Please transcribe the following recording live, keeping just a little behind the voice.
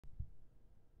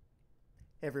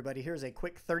Hey everybody, here's a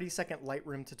quick 30-second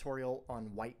Lightroom tutorial on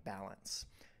white balance.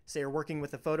 Say you're working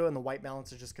with a photo and the white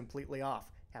balance is just completely off.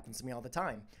 Happens to me all the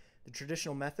time. The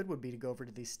traditional method would be to go over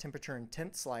to these temperature and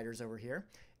tint sliders over here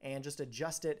and just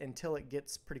adjust it until it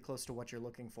gets pretty close to what you're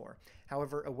looking for.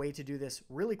 However, a way to do this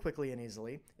really quickly and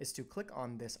easily is to click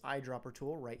on this eyedropper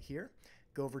tool right here,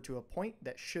 go over to a point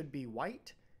that should be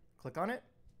white, click on it,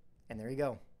 and there you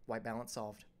go, white balance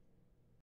solved.